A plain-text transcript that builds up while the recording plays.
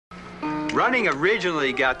Running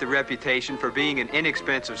originally got the reputation for being an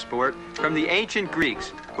inexpensive sport from the ancient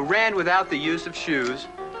Greeks, who ran without the use of shoes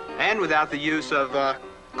and without the use of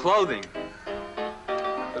clothing.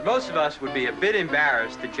 But most of us would be a bit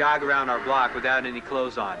embarrassed to jog around our block without any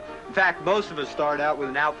clothes on. In fact, most of us start out with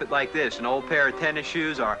an outfit like this: an old pair of tennis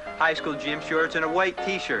shoes, our high school gym shorts, and a white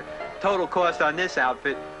t-shirt. Total cost on this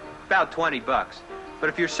outfit, about 20 bucks. But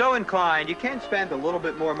if you're so inclined, you can spend a little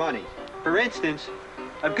bit more money. For instance,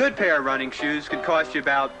 a good pair of running shoes could cost you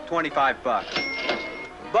about 25 bucks.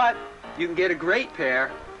 But you can get a great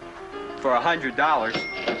pair for $100.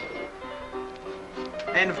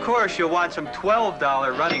 And of course, you'll want some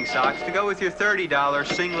 $12 running socks to go with your $30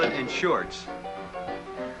 singlet and shorts.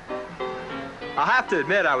 I'll have to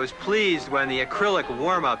admit I was pleased when the acrylic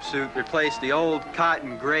warm-up suit replaced the old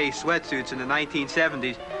cotton gray sweatsuits in the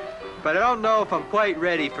 1970s, but I don't know if I'm quite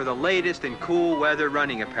ready for the latest in cool weather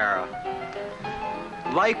running apparel.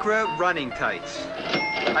 Lycra running tights.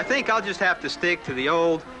 I think I'll just have to stick to the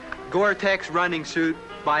old Gore-Tex running suit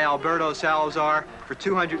by Alberto Salazar for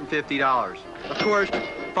 $250. Of course,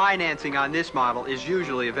 financing on this model is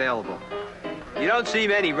usually available. You don't see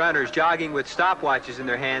many runners jogging with stopwatches in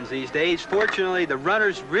their hands these days. Fortunately, the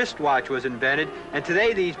runner's wristwatch was invented, and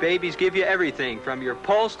today these babies give you everything from your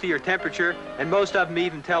pulse to your temperature, and most of them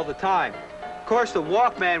even tell the time. Of course, the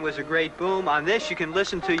Walkman was a great boom. On this, you can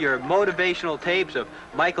listen to your motivational tapes of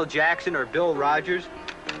Michael Jackson or Bill Rogers.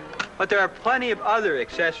 But there are plenty of other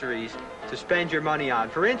accessories to spend your money on.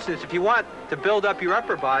 For instance, if you want to build up your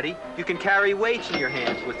upper body, you can carry weights in your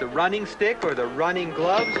hands with the running stick or the running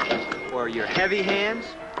gloves or your heavy hands.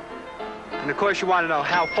 And of course, you want to know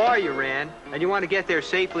how far you ran, and you want to get there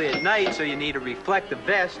safely at night, so you need a reflective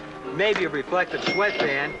vest, maybe a reflective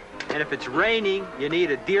sweatband. And if it's raining, you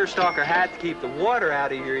need a deerstalker hat to keep the water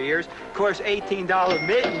out of your ears. Of course, $18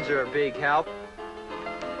 mittens are a big help.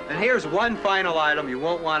 And here's one final item you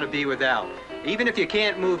won't want to be without. Even if you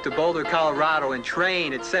can't move to Boulder, Colorado and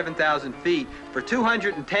train at 7,000 feet, for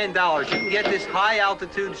 $210 you can get this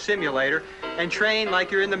high-altitude simulator and train like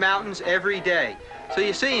you're in the mountains every day. So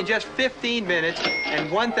you see, in just 15 minutes and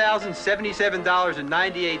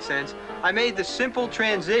 $1,077.98, I made the simple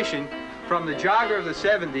transition from the jogger of the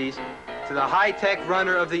 70s to the high-tech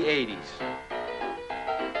runner of the 80s.